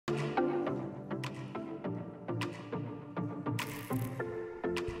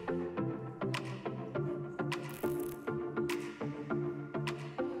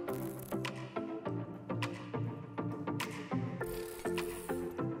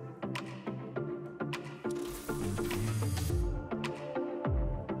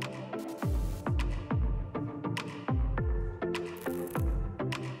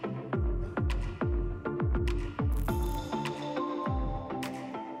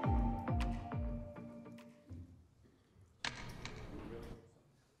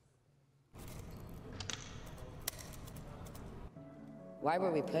Why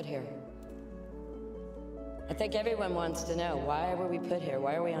were we put here? I think everyone wants to know, why were we put here?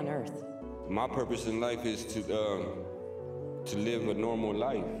 Why are we on Earth? My purpose in life is to live a normal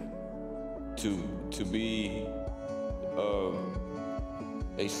life, to be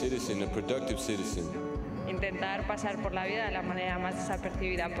a citizen, a productive citizen. Intentar pasar por la vida de la manera más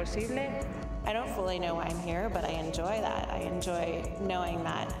desapercibida posible. I don't fully know why I'm here, but I enjoy that. I enjoy knowing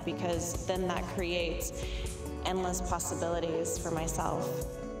that because then that creates endless possibilities for myself.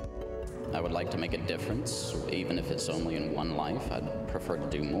 I would like to make a difference, even if it's only in one life. I'd prefer to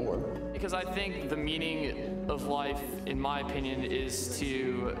do more. Because I think the meaning of life, in my opinion, is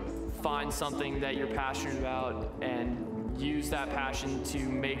to find something that you're passionate about and use that passion to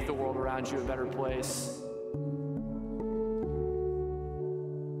make the world around you a better place.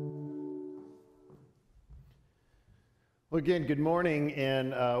 Well, again, good morning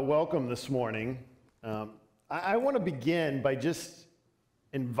and welcome this morning. I want to begin by just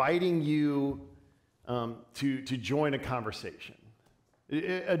inviting you to join a conversation,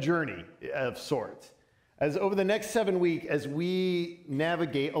 a journey of sorts. As over the next 7 weeks, as we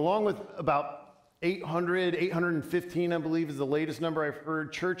navigate, along with about 815, I believe is the latest number I've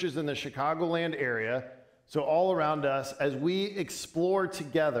heard, churches in the Chicagoland area, so all around us, as we explore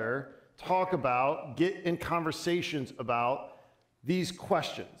together, talk about, get in conversations about these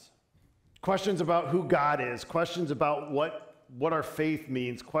questions. Questions about who God is, questions about what our faith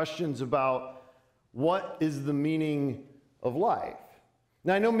means, questions about what is the meaning of life.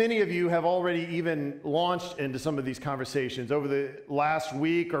 Now, I know many of you have already even launched into some of these conversations over the last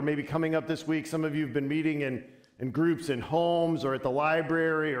week or maybe coming up this week. Some of you have been meeting in groups in homes or at the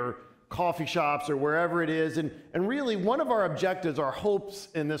library or coffee shops or wherever it is. And really, one of our objectives, our hopes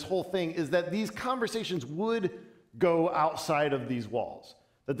in this whole thing is that these conversations would go outside of these walls.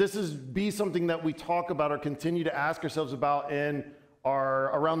 That this be something that we talk about or continue to ask ourselves about in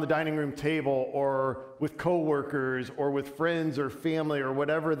our around the dining room table or with coworkers or with friends or family or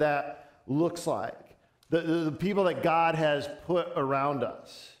whatever that looks like. The people that God has put around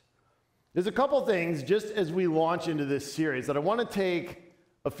us. There's a couple things just as we launch into this series that I want to take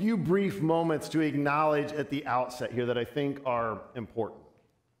a few brief moments to acknowledge at the outset here that I think are important.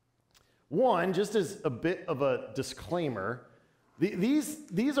 One, just as a bit of a disclaimer,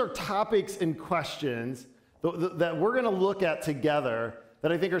 these are topics and questions that we're going to look at together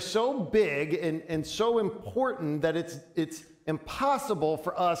that I think are so big and so important that it's impossible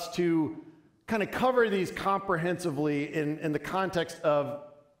for us to kind of cover these comprehensively in the context of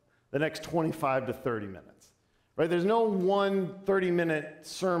the next 25 to 30 minutes. Right? There's no one 30-minute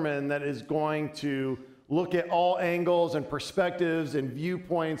sermon that is going to look at all angles and perspectives and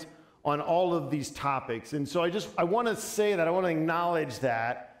viewpoints on all of these topics. And so I want to say that, I want to acknowledge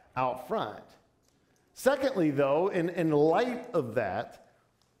that out front. Secondly, though, in light of that,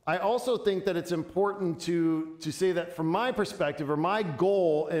 I also think that it's important to say that from my perspective, or my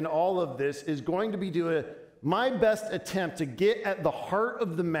goal in all of this is going to be my best attempt to get at the heart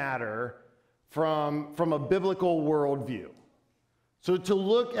of the matter from a biblical worldview. So to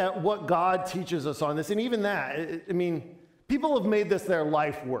look at what God teaches us on this, and even that, I mean, people have made this their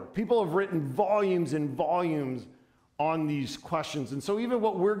life work. People have written volumes and volumes on these questions. And so even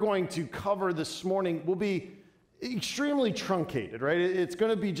what we're going to cover this morning will be extremely truncated, right? It's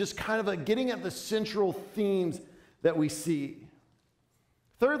going to be just kind of getting at the central themes that we see.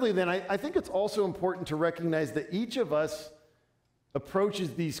 Thirdly, then, I think it's also important to recognize that each of us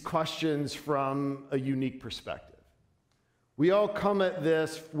approaches these questions from a unique perspective. We all come at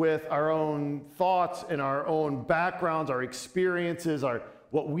this with our own thoughts and our own backgrounds, our experiences,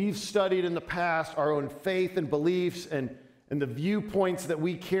 what we've studied in the past, our own faith and beliefs, and the viewpoints that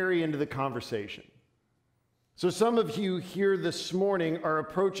we carry into the conversation. So some of you here this morning are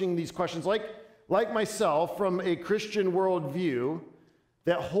approaching these questions like myself from a Christian worldview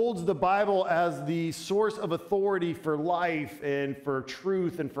that holds the Bible as the source of authority for life and for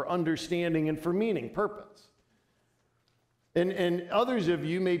truth and for understanding and for meaning, purpose. And others of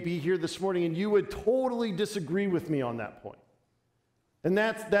you may be here this morning and you would totally disagree with me on that point. And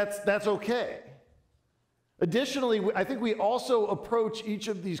that's okay. Additionally, I think we also approach each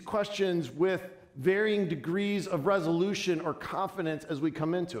of these questions with varying degrees of resolution or confidence as we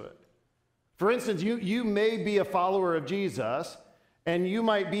come into it. For instance, you may be a follower of Jesus, and you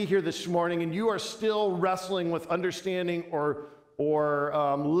might be here this morning and you are still wrestling with understanding or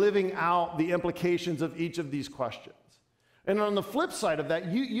living out the implications of each of these questions. And on the flip side of that,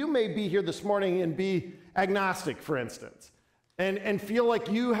 you may be here this morning and be agnostic, for instance, and feel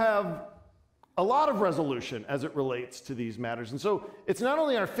like you have a lot of resolution as it relates to these matters. And so it's not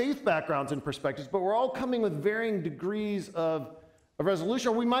only our faith backgrounds and perspectives, but we're all coming with varying degrees of of resolution.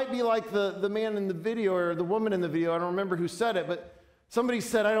 Or we might be like the man in the video or the woman in the video. I don't remember who said it, but somebody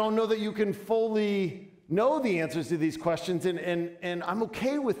said, I don't know that you can fully know the answers to these questions, and I'm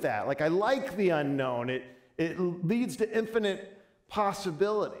okay with that. Like, I like the unknown. It leads to infinite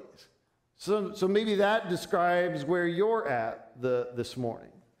possibilities. So maybe that describes where you're at this morning.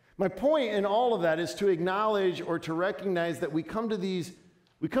 My point in all of that is to acknowledge or to recognize that we come to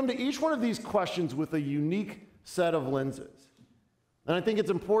each one of these questions with a unique set of lenses. And I think it's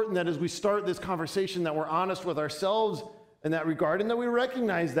important that as we start this conversation that we're honest with ourselves in that regard, and that we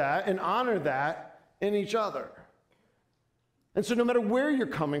recognize that and honor that in each other. And so no matter where you're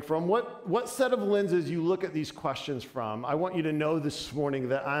coming from, what set of lenses you look at these questions from, I want you to know this morning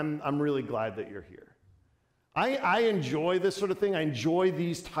that I'm really glad that you're here. I enjoy this sort of thing. I enjoy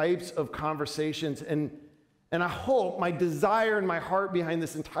these types of conversations, and I hope, my desire and my heart behind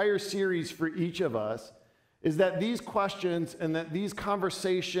this entire series for each of us is that these questions and that these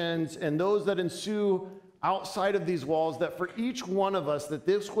conversations and those that ensue outside of these walls, that for each one of us, that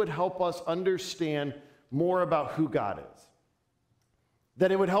this would help us understand more about who God is.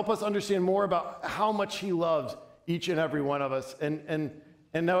 That it would help us understand more about how much He loves each and every one of us, and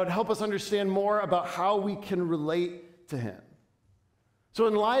that would help us understand more about how we can relate to Him. So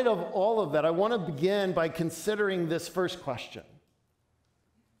in light of all of that, I want to begin by considering this first question.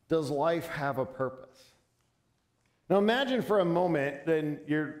 Does life have a purpose? Now imagine for a moment that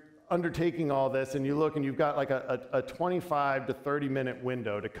you're undertaking all this and you look and you've got like a 25 to 30 minute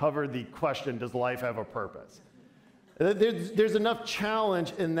window to cover the question, does life have a purpose? There's enough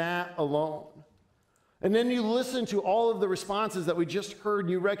challenge in that alone. And then you listen to all of the responses that we just heard, and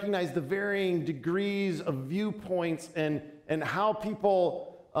you recognize the varying degrees of viewpoints and how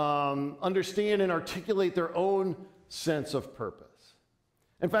people understand and articulate their own sense of purpose.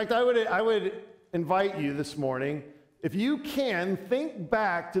 In fact, I would invite you this morning, if you can, think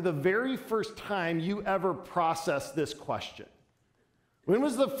back to the very first time you ever processed this question. When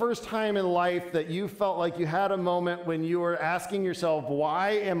was the first time in life that you felt like you had a moment when you were asking yourself,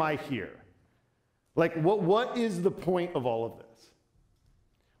 why am I here? Like, what is the point of all of this?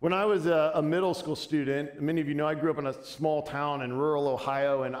 When I was a middle school student, many of you know I grew up in a small town in rural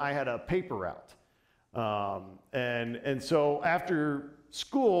Ohio, and I had a paper route. And so after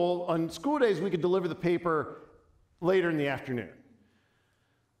school, on school days, we could deliver the paper later in the afternoon.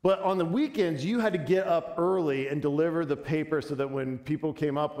 But on the weekends, you had to get up early and deliver the paper so that when people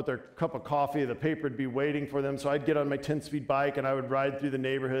came up with their cup of coffee, the paper would be waiting for them. So I'd get on my 10-speed bike and I would ride through the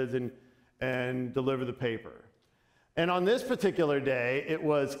neighborhoods and deliver the paper. And on this particular day, it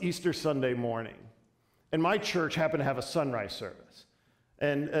was Easter Sunday morning. And my church happened to have a sunrise service.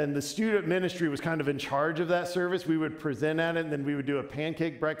 And the student ministry was kind of in charge of that service. We would present at it, and then we would do a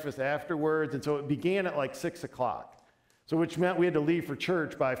pancake breakfast afterwards. And so it began at like 6 o'clock. So which meant we had to leave for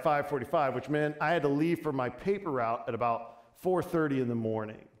church by 5:45, which meant I had to leave for my paper route at about 4:30 in the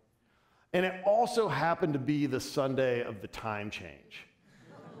morning. And it also happened to be the Sunday of the time change.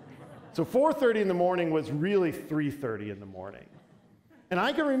 So 4:30 in the morning was really 3:30 in the morning. And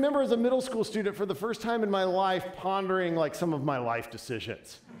I can remember as a middle school student for the first time in my life pondering like some of my life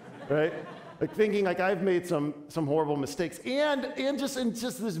decisions, right? Like thinking like I've made some horrible mistakes, and just in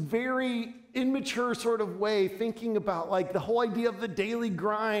just this very immature sort of way, thinking about like the whole idea of the daily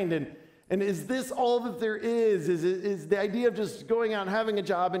grind, and is this all that there is? Is the idea of just going out and having a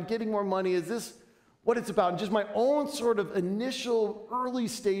job and getting more money, is this what it's about? And just my own sort of initial early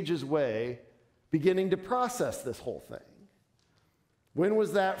stages way, beginning to process this whole thing. When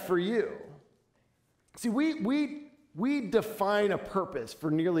was that for you? See, we define a purpose for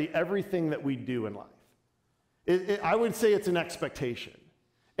nearly everything that we do in life. I would say it's an expectation.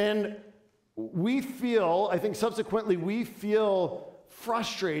 And we feel, I think subsequently, we feel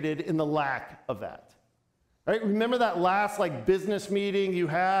frustrated in the lack of that. Right? Remember that last like business meeting you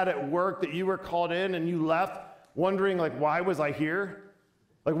had at work that you were called in and you left wondering like, why was I here?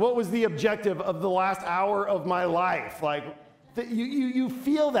 Like, what was the objective of the last hour of my life? Like, you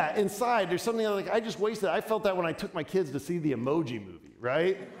feel that inside. There's something like, I just wasted. I felt that when I took my kids to see the Emoji Movie,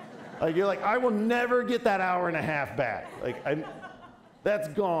 right? Like, you're like, I will never get that hour and a half back. Like, that's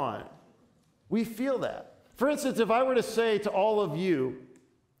gone. We feel that. For instance, if I were to say to all of you,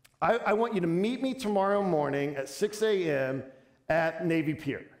 I want you to meet me tomorrow morning at 6 a.m. at Navy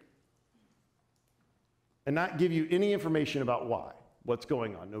Pier, and not give you any information about what's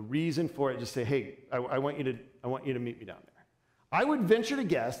going on, no reason for it, just say, hey, I want you to meet me down there. I would venture to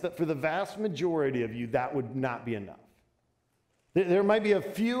guess that for the vast majority of you, that would not be enough. There might be a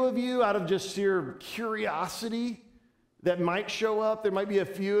few of you out of just sheer curiosity that might show up. There might be a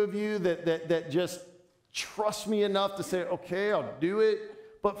few of you that just trust me enough to say, okay, I'll do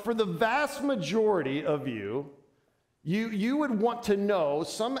it. But for the vast majority of you, you would want to know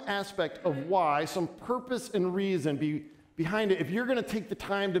some aspect of why, some purpose and reason behind it. If you're going to take the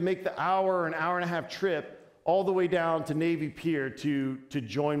time to make the hour and a half trip all the way down to Navy Pier to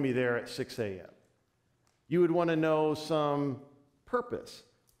join me there at 6 a.m., you would want to know some purpose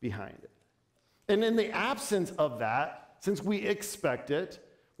behind it. And in the absence of that, since we expect it,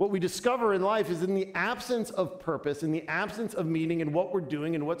 what we discover in life is in the absence of purpose, in the absence of meaning in what we're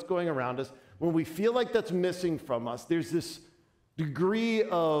doing and what's going around us, when we feel like that's missing from us, there's this degree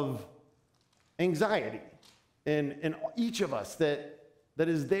of anxiety in each of us that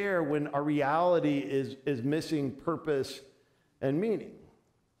is there when our reality is missing purpose and meaning.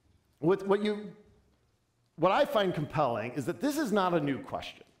 What I find compelling is that this is not a new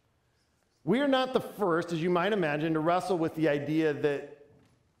question. We are not the first, as you might imagine, to wrestle with the idea that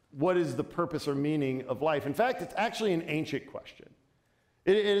what is the purpose or meaning of life. In fact, it's actually an ancient question.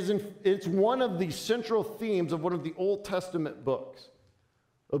 It's one of the central themes of one of the Old Testament books,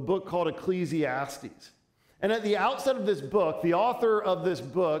 a book called Ecclesiastes. And at the outset of this book, the author of this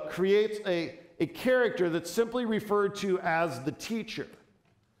book creates a character that's simply referred to as the teacher.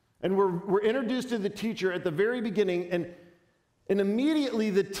 And we're introduced to the teacher at the very beginning, and immediately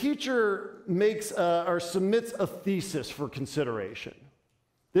the teacher makes or submits a thesis for consideration.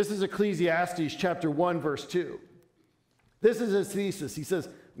 This is Ecclesiastes chapter 1, verse 2. This is his thesis. He says,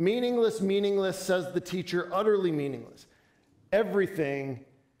 meaningless, meaningless, says the teacher, utterly meaningless. Everything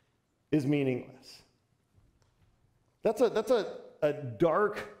is meaningless. That's a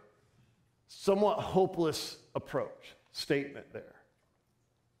dark, somewhat hopeless approach, statement there.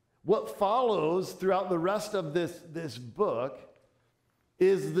 What follows throughout the rest of this book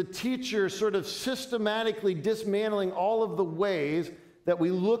is the teacher sort of systematically dismantling all of the ways that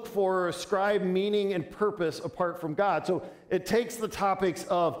we look for or ascribe meaning and purpose apart from God. So it takes the topics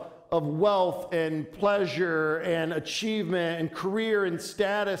of wealth and pleasure and achievement and career and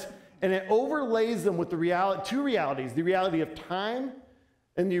status, and it overlays them with two realities, the reality of time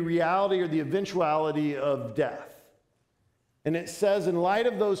and the reality or the eventuality of death. And it says, in light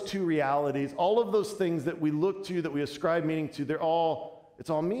of those two realities, all of those things that we look to, that we ascribe meaning to, it's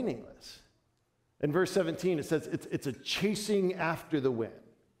all meaningless. In verse 17, it says it's a chasing after the wind.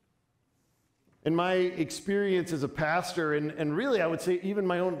 In my experience as a pastor, and really I would say even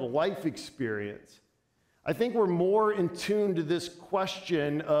my own life experience, I think we're more in tune to this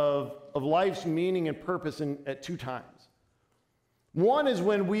question of life's meaning and purpose at two times. One is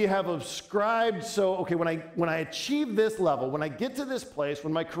when we have ascribed, when I achieve this level, when I get to this place,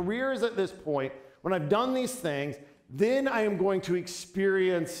 when my career is at this point, when I've done these things, then I am going to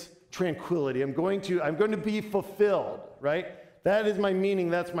experience tranquility. I'm going to be fulfilled, right? That is my meaning,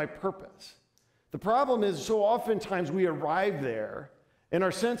 that's my purpose. The problem is so oftentimes we arrive there and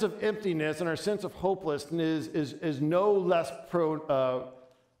our sense of emptiness and our sense of hopelessness is no less pronounced.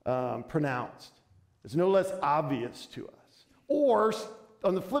 It's no less obvious to us. Or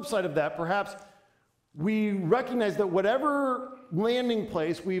on the flip side of that, perhaps we recognize that whatever landing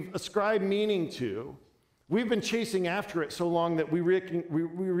place we've ascribed meaning to, we've been chasing after it so long that we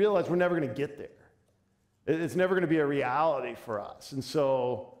realize we're never going to get there. It's never going to be a reality for us. And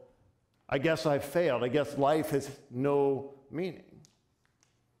so I guess I've failed. I guess life has no meaning.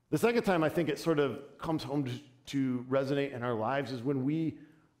 The second time I think it sort of comes home to resonate in our lives is when we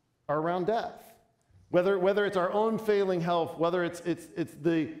are around death. Whether it's our own failing health, whether it's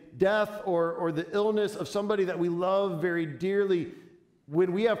the death or the illness of somebody that we love very dearly,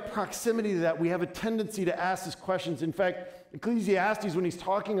 when we have proximity to that, we have a tendency to ask these questions. In fact, Ecclesiastes, when he's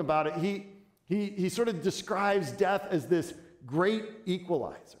talking about it, he sort of describes death as this great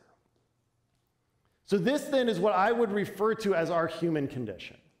equalizer. So this then is what I would refer to as our human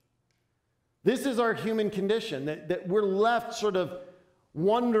condition. This is our human condition, that we're left sort of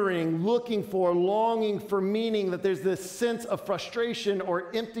wondering, looking for, longing for meaning, that there's this sense of frustration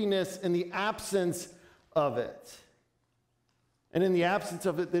or emptiness in the absence of it. And in the absence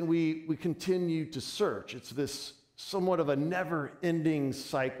of it, then we continue to search. It's this somewhat of a never-ending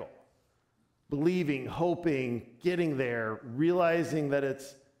cycle. Believing, hoping, getting there, realizing that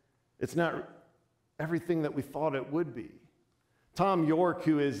it's not everything that we thought it would be. Tom York,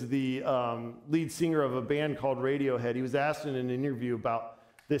 who is the lead singer of a band called Radiohead, he was asked in an interview about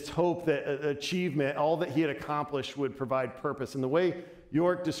this hope that achievement, all that he had accomplished would provide purpose. And the way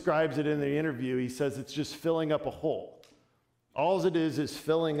York describes it in the interview, he says it's just filling up a hole. All it is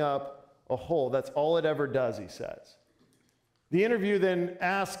filling up a hole. That's all it ever does, he says. The interview then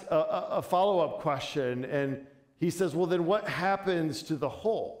asks a follow-up question, and he says, well, then what happens to the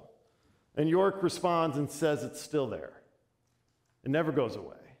hole? And York responds and says it's still there. It never goes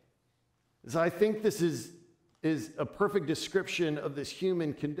away. So I think this is a perfect description of this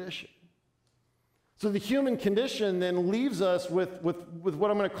human condition. So the human condition then leaves us with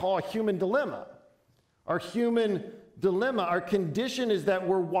what I'm going to call a human dilemma. Our human dilemma, our condition is that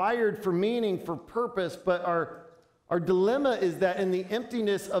we're wired for meaning, for purpose, but our dilemma is that in the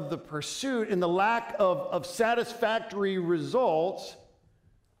emptiness of the pursuit, in the lack of satisfactory results,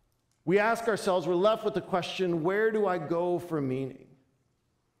 we ask ourselves, we're left with the question, where do I go for meaning?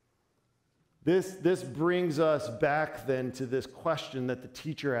 This brings us back then to this question that the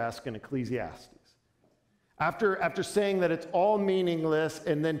teacher asked in Ecclesiastes. After saying that it's all meaningless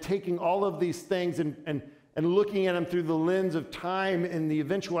and then taking all of these things and looking at them through the lens of time and the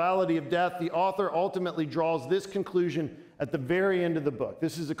eventuality of death, the author ultimately draws this conclusion at the very end of the book.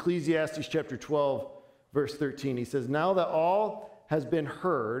 This is Ecclesiastes chapter 12, verse 13. He says, "Now that all has been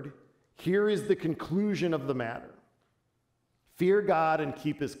heard, here is the conclusion of the matter. Fear God and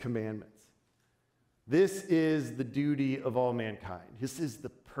keep his commandments. This is the duty of all mankind." This is the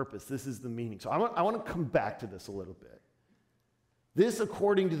purpose. This is the meaning. So I want to come back to this a little bit. This,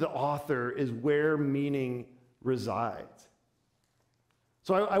 according to the author, is where meaning resides.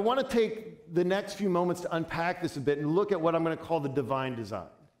 So I want to take the next few moments to unpack this a bit and look at what I'm going to call the divine design.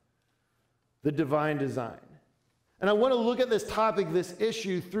 The divine design. And I want to look at this topic, this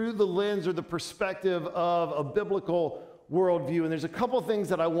issue, through the lens or the perspective of a biblical worldview. And there's a couple things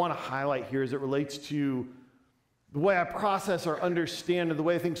that I want to highlight here as it relates to the way I process or understand, or the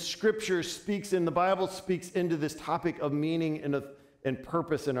way I think Scripture speaks in, the Bible speaks into this topic of meaning and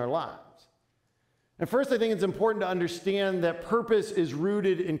purpose in our lives. And first, I think it's important to understand that purpose is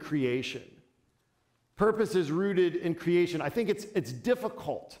rooted in creation. Purpose is rooted in creation. I think it's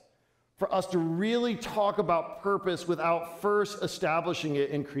difficult for us to really talk about purpose without first establishing it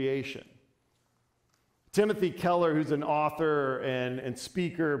in creation. Timothy Keller, who's an author and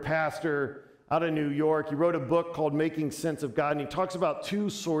speaker, pastor out of New York, he wrote a book called Making Sense of God, and he talks about two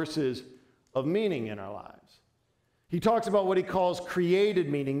sources of meaning in our lives. He talks about what he calls created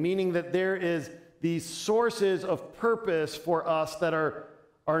meaning, meaning that there is these sources of purpose for us that are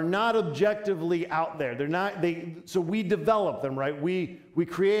not objectively out there. So we develop them, right? We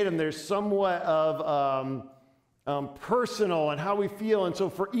create them. There's somewhat of personal and how we feel. And so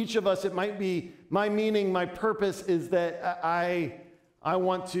for each of us, it might be my meaning, my purpose is that I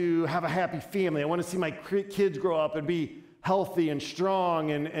want to have a happy family. I want to see my kids grow up and be healthy and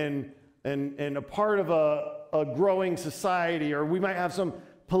strong and a part of a growing society. Or we might have some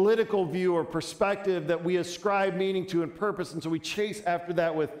political view or perspective that we ascribe meaning to and purpose, and so we chase after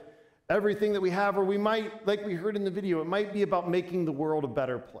that with everything that we have. Or we might, like we heard in the video, it might be about making the world a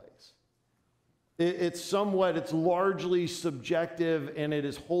better place. It's largely subjective, and it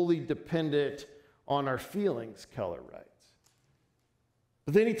is wholly dependent on our feelings, Keller writes.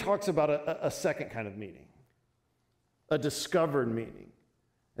 But then he talks about a second kind of meaning, a discovered meaning.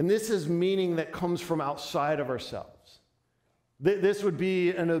 And this is meaning that comes from outside of ourselves. This would be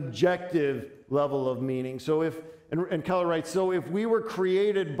an objective level of meaning. So and Keller writes, so if we were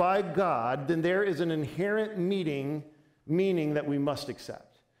created by God, then there is an inherent meaning that we must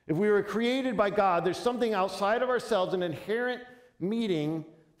accept. If we were created by God, there's something outside of ourselves, an inherent meaning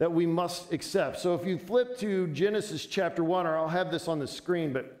that we must accept. So if you flip to Genesis chapter 1, or I'll have this on the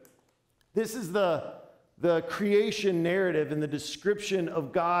screen, but this is the creation narrative and the description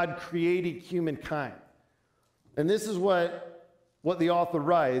of God creating humankind. And this is what the author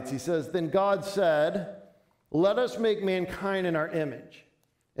writes. He says, "Then God said, let us make mankind in our image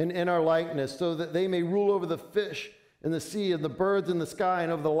and in our likeness, so that they may rule over the fish in the sea and the birds in the sky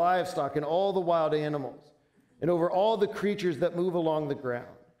and over the livestock and all the wild animals and over all the creatures that move along the ground."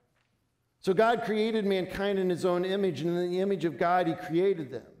 So God created mankind in his own image, and in the image of God he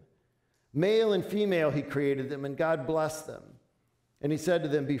created them. Male and female he created them, and God blessed them. And he said to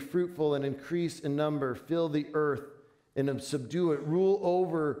them, "Be fruitful and increase in number, fill the earth and subdue it, rule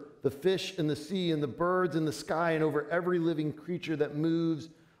over the fish in the sea and the birds in the sky and over every living creature that moves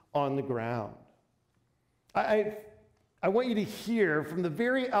on the ground." I want you to hear from the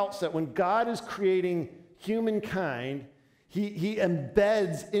very outset, when God is creating humankind, he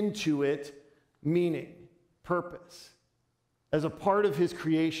embeds into it meaning, purpose, as a part of his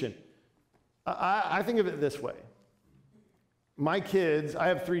creation. I think of it this way. My kids, I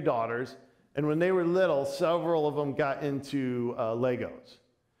have 3 daughters, and when they were little, several of them got into Legos.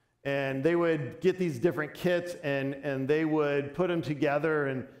 And they would get these different kits, and they would put them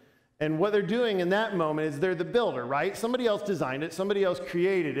together. And what they're doing in that moment is they're the builder, right? Somebody else designed it. Somebody else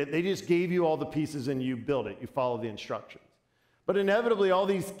created it. They just gave you all the pieces, and you build it. You follow the instructions. But inevitably, all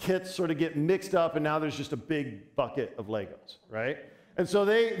these kits sort of get mixed up, and now there's just a big bucket of Legos, right? And so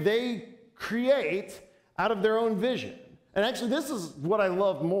they create out of their own vision. And actually, this is what I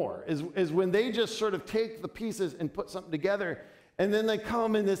love more, is when they just sort of take the pieces and put something together, and then they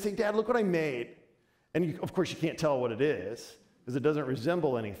come and they say, Dad, look what I made. And of course, you can't tell what it is, because it doesn't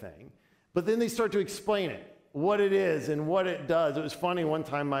resemble anything. But then they start to explain it, what it is and what it does. It was funny, one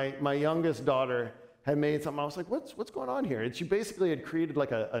time my youngest daughter had made something. I was like, what's going on here? And she basically had created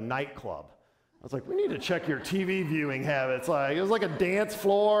like a nightclub. I was like, we need to check your TV viewing habits. Like, it was like a dance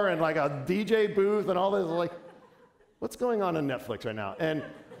floor and like a DJ booth and all this. I was like, what's going on Netflix right now?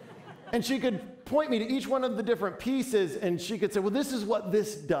 And she could point me to each one of the different pieces, and she could say, well, this is what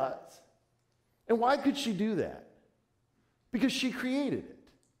this does. And why could she do that? Because she created it.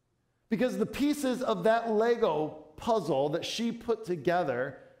 Because the pieces of that Lego puzzle that she put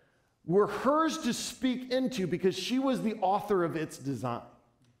together were hers to speak into, because she was the author of its design.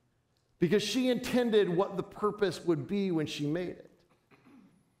 Because she intended what the purpose would be when she made it.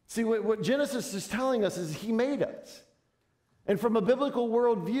 See, what Genesis is telling us is he made us. And from a biblical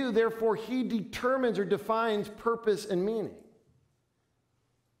worldview, therefore, he determines or defines purpose and meaning.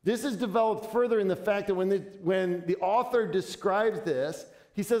 This is developed further in the fact that when the author describes this,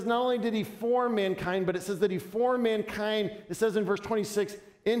 he says not only did he form mankind, but it says that he formed mankind, it says in verse 26,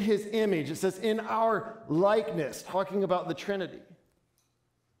 in his image. It says in our likeness, talking about the Trinity.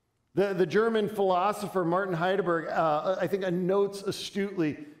 The German philosopher Martin Heidegger, I think, notes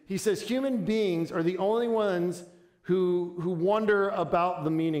astutely, he says human beings are the only ones who wonder about the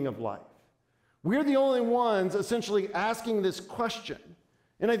meaning of life. We're the only ones essentially asking this question.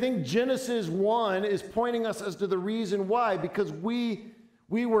 And I think Genesis 1 is pointing us as to the reason why, because we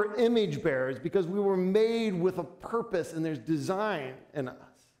were image bearers, because we were made with a purpose and there's design in us.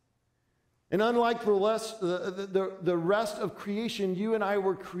 And unlike the rest of creation, you and I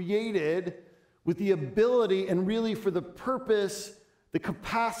were created with the ability and really for the purpose, the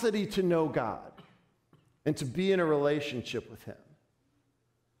capacity to know God and to be in a relationship with him.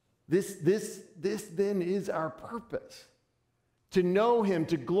 This then is our purpose, to know him,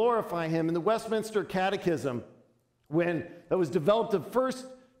 to glorify him. In the Westminster Catechism, when that was developed to first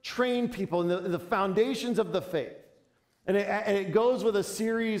train people in the foundations of the faith, and it goes with a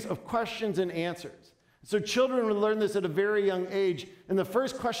series of questions and answers. So children would learn this at a very young age, and the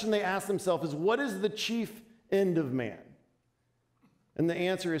first question they ask themselves is, what is the chief end of man? And the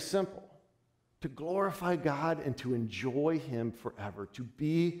answer is simple: to glorify God and to enjoy him forever, to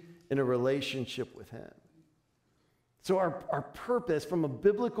be in a relationship with him. So our purpose from a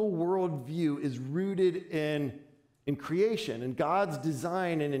biblical worldview is rooted in creation and God's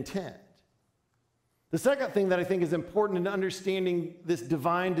design and intent. The second thing that I think is important in understanding this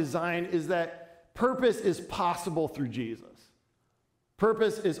divine design is that purpose is possible through Jesus.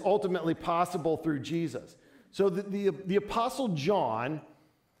 Purpose is ultimately possible through Jesus. So the Apostle John,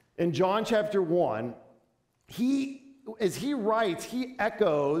 in John chapter 1, as he writes, he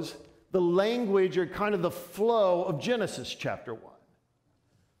echoes the language or kind of the flow of Genesis chapter 1.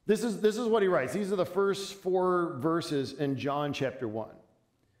 This is what he writes. These are the first 4 verses in John chapter 1.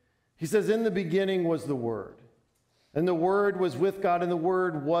 He says, in the beginning was the Word, and the Word was with God, and the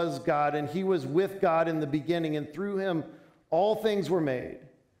Word was God, and he was with God in the beginning, and through him all things were made.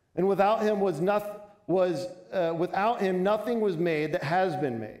 And without him nothing was made that has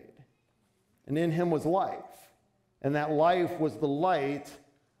been made. And in him was life, and that life was the light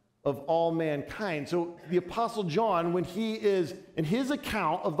of all mankind. So the Apostle John, when he is in his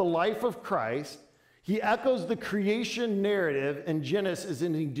account of the life of Christ, he echoes the creation narrative in Genesis,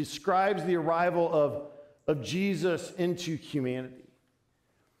 and he describes the arrival of Jesus into humanity.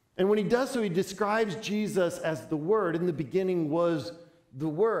 And when he does so, he describes Jesus as the Word. In the beginning was the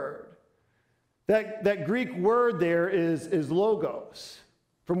Word. That Greek word there is logos,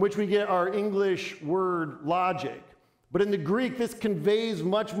 from which we get our English word logic. But in the Greek, this conveys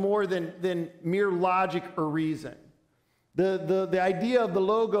much more than mere logic or reason. The idea of the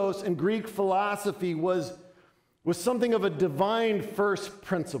logos in Greek philosophy was something of a divine first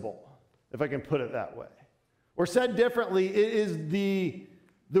principle, if I can put it that way. Or said differently, it is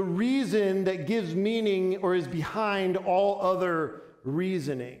the reason that gives meaning or is behind all other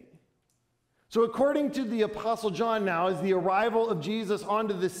reasoning. So according to the Apostle John now, as the arrival of Jesus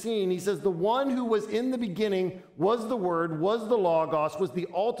onto the scene, he says, the one who was in the beginning was the Word, was the Logos, was the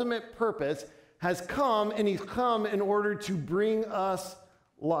ultimate purpose, has come, and he's come in order to bring us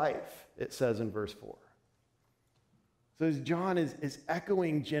life, it says in verse 4. So as John is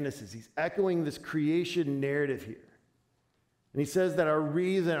echoing Genesis, he's echoing this creation narrative here. And he says that our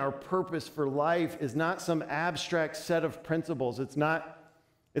reason, our purpose for life is not some abstract set of principles. It's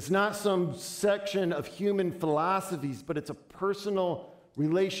not some section of human philosophies, but it's a personal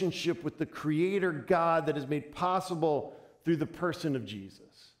relationship with the Creator God that is made possible through the person of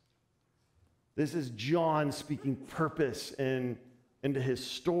Jesus. This is John speaking purpose into his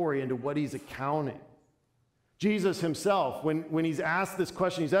story, into what he's accounting. Jesus himself, when he's asked this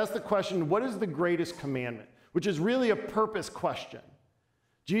question, he's asked the question, what is the greatest commandment? Which is really a purpose question.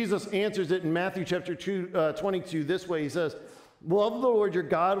 Jesus answers it in Matthew chapter 22 this way. He says, love the Lord your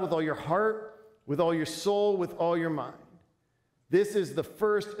God with all your heart, with all your soul, with all your mind. This is the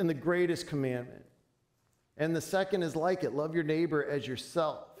first and the greatest commandment. And the second is like it, love your neighbor as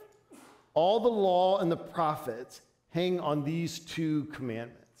yourself. All the law and the prophets hang on these two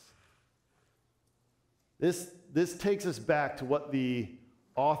commandments. This takes us back to what the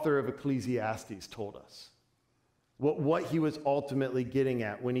author of Ecclesiastes told us. What he was ultimately getting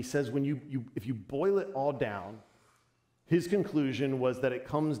at when he says, if you boil it all down, his conclusion was that it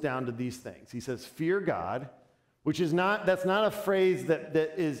comes down to these things. He says, fear God, that's not a phrase that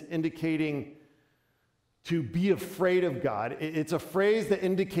is indicating to be afraid of God. It's a phrase that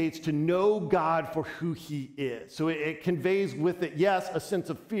indicates to know God for who he is. So it conveys with it, yes, a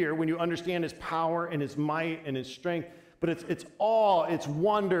sense of fear when you understand his power and his might and his strength, but it's awe, it's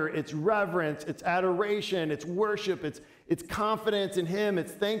wonder, it's reverence, it's adoration, it's worship, it's confidence in him,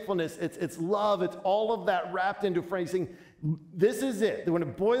 it's thankfulness, it's love, it's all of that wrapped into phrasing. This is it. When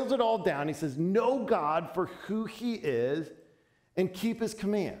it boils it all down, he says, know God for who he is and keep his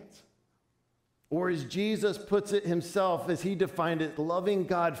commands. Or as Jesus puts it himself, as he defined it, loving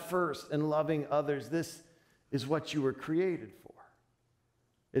God first and loving others. This is what you were created for.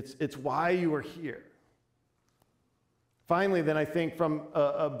 It's why you are here. Finally, then, I think from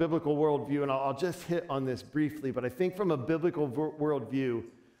a biblical worldview, and I'll just hit on this briefly, but I think from a biblical worldview,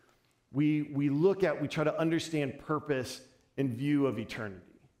 we try to understand purpose in view of eternity.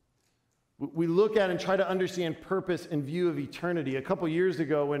 We look at and try to understand purpose in view of eternity. A couple years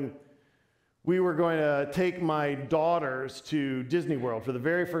ago, when we were going to take my daughters to Disney World for the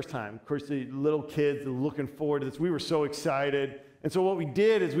very first time, of course, the little kids are looking forward to this. We were so excited. And so what we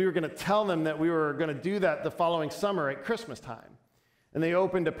did is we were going to tell them that we were going to do that the following summer at Christmas time. And they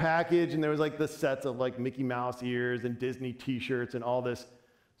opened a package, and there was like the sets of like Mickey Mouse ears and Disney t-shirts and all this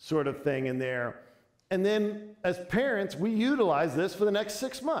sort of thing in there. And then as parents, we utilize this for the next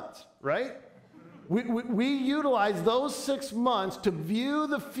 6 months, right? We utilize those 6 months to view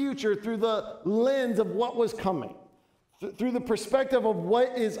the future through the lens of what was coming, through the perspective of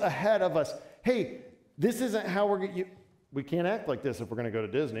what is ahead of us. Hey, this isn't how we're going to... We can't act like this if we're going to go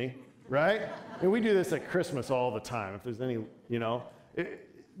to Disney, right? And we do this at Christmas all the time. If there's any,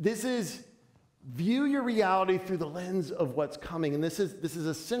 this is view your reality through the lens of what's coming. And this is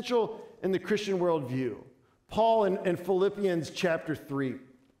essential in the Christian worldview. Paul in Philippians chapter 3,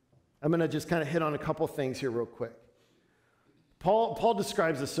 I'm going to just kind of hit on a couple things here real quick. Paul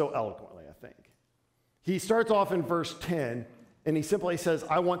describes this so eloquently, I think. He starts off in verse 10, and he simply says,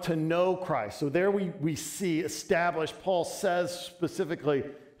 I want to know Christ. So there we see established, Paul says specifically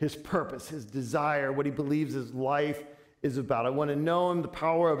his purpose, his desire, what he believes his life is about. I want to know him, the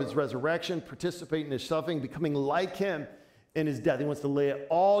power of his resurrection, participate in his suffering, becoming like him in his death. He wants to lay it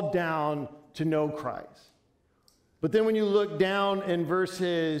all down to know Christ. But then when you look down in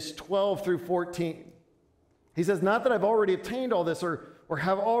verses 12 through 14, he says, not that I've already obtained all this or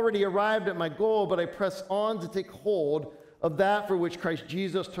have already arrived at my goal, but I press on to take hold of that for which Christ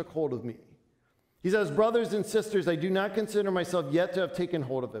Jesus took hold of me. He says, brothers and sisters, I do not consider myself yet to have taken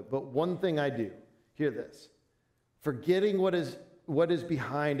hold of it, but one thing I do. Hear this. Forgetting what is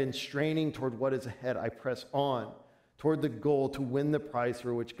behind and straining toward what is ahead, I press on toward the goal to win the prize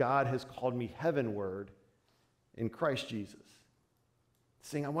for which God has called me heavenward in Christ Jesus.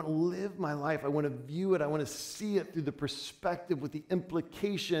 Saying, I want to live my life. I want to view it. I want to see it through the perspective with the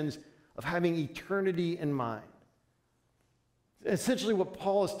implications of having eternity in mind. Essentially what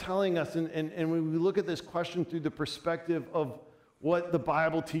Paul is telling us, and when we look at this question through the perspective of what the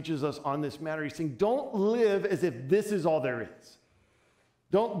Bible teaches us on this matter, he's saying, don't live as if this is all there is.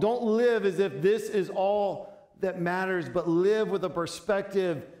 Don't live as if this is all that matters, but live with a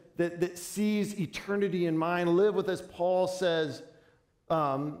perspective that sees eternity in mind. Live with, as Paul says,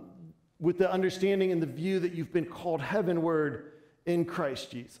 with the understanding and the view that you've been called heavenward in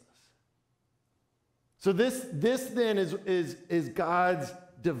Christ Jesus. So this then is God's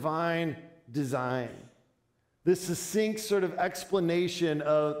divine design. This succinct sort of explanation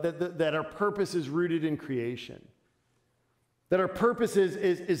of that our purpose is rooted in creation. That our purpose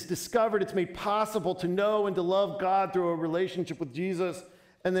is discovered, it's made possible to know and to love God through a relationship with Jesus,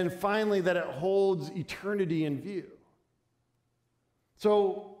 and then finally that it holds eternity in view.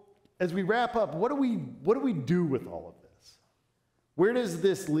 So as we wrap up, what do we do with all of this? Where does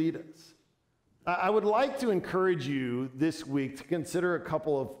this lead us? I would like to encourage you this week to consider a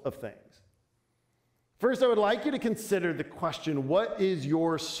couple of things. First, I would like you to consider the question, what is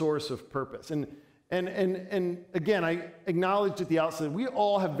your source of purpose? And again, I acknowledged at the outset, we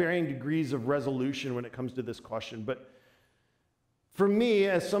all have varying degrees of resolution when it comes to this question. But for me,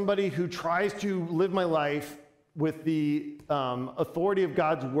 as somebody who tries to live my life with the authority of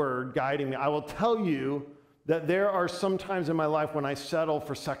God's word guiding me, I will tell you that there are some times in my life when I settle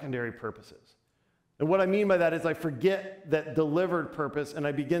for secondary purposes. And what I mean by that is I forget that delivered purpose and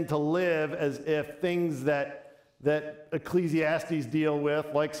I begin to live as if things that Ecclesiastes deal with,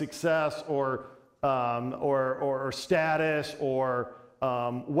 like success or status or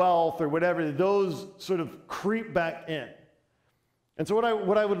wealth or whatever, those sort of creep back in. And so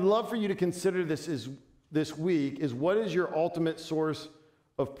what I would love for you to consider this week is, what is your ultimate source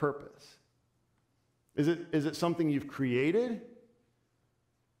of purpose? Is it something you've created?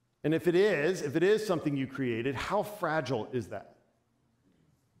 And if it is something you created, how fragile is that?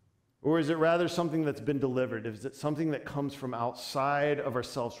 Or is it rather something that's been delivered? Is it something that comes from outside of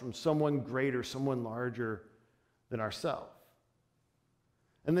ourselves, from someone greater, someone larger than ourselves?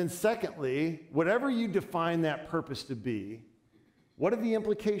 And then secondly, whatever you define that purpose to be, what are the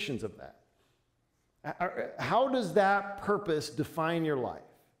implications of that? How does that purpose define your life?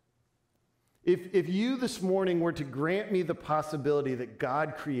 If you this morning were to grant me the possibility that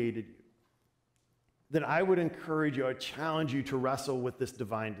God created you, then I would encourage you, I would challenge you to wrestle with this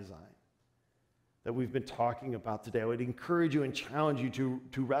divine design that we've been talking about today. I would encourage you and challenge you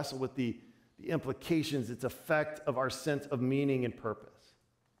to wrestle with the implications, its effect of our sense of meaning and purpose.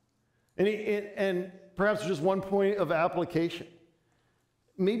 And perhaps just one point of application.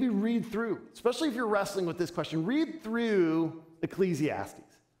 Maybe read through, especially if you're wrestling with this question, read through Ecclesiastes.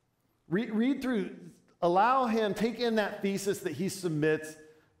 Read through, allow him, take in that thesis that he submits,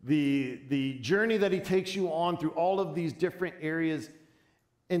 the journey that he takes you on through all of these different areas,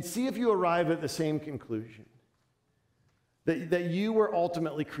 and see if you arrive at the same conclusion. That you were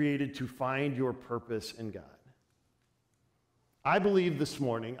ultimately created to find your purpose in God. I believe this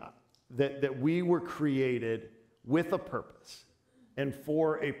morning that we were created with a purpose and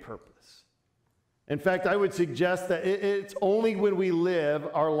for a purpose. In fact, I would suggest that it's only when we live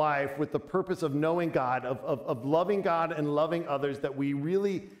our life with the purpose of knowing God, of loving God and loving others, that we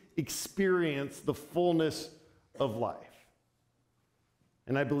really experience the fullness of life.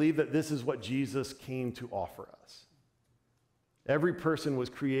 And I believe that this is what Jesus came to offer us. Every person was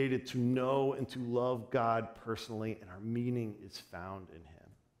created to know and to love God personally, and our meaning is found in him.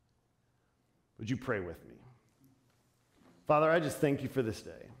 Would you pray with me? Father, I just thank you for this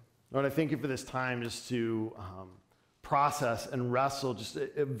day. Lord, I thank you for this time just to process and wrestle just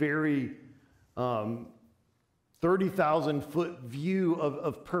a very 30,000-foot view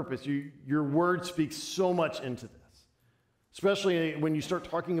of purpose. Your word speaks so much into this, especially when you start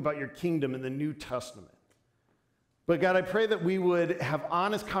talking about your kingdom in the New Testament. But God, I pray that we would have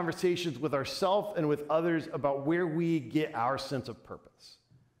honest conversations with ourselves and with others about where we get our sense of purpose.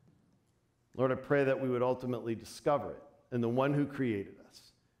 Lord, I pray that we would ultimately discover it in the one who created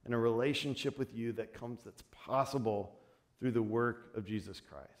us, in a relationship with you that's possible through the work of Jesus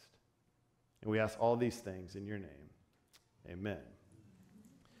Christ. And we ask all these things in your name. Amen.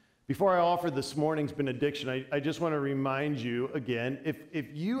 Before I offer this morning's benediction, I just want to remind you again, if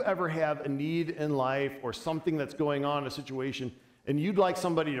you ever have a need in life or something that's going on, a situation, and you'd like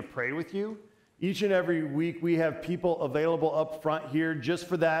somebody to pray with you, each and every week we have people available up front here just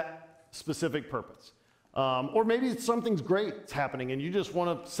for that specific purpose. Or maybe something's great that's happening and you just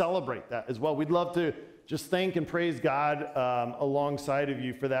want to celebrate that as well. We'd love to just thank and praise God alongside of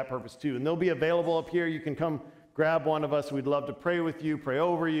you for that purpose too. And they'll be available up here. You can come grab one of us. We'd love to pray with you, pray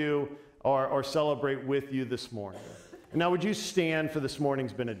over you, or celebrate with you this morning. And now would you stand for this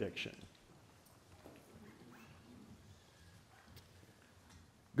morning's benediction?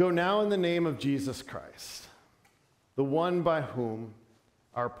 Go now in the name of Jesus Christ, the one by whom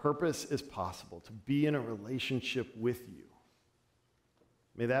our purpose is possible, to be in a relationship with you.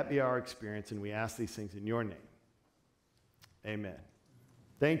 May that be our experience, and we ask these things in your name. Amen.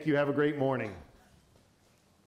 Thank you. Have a great morning.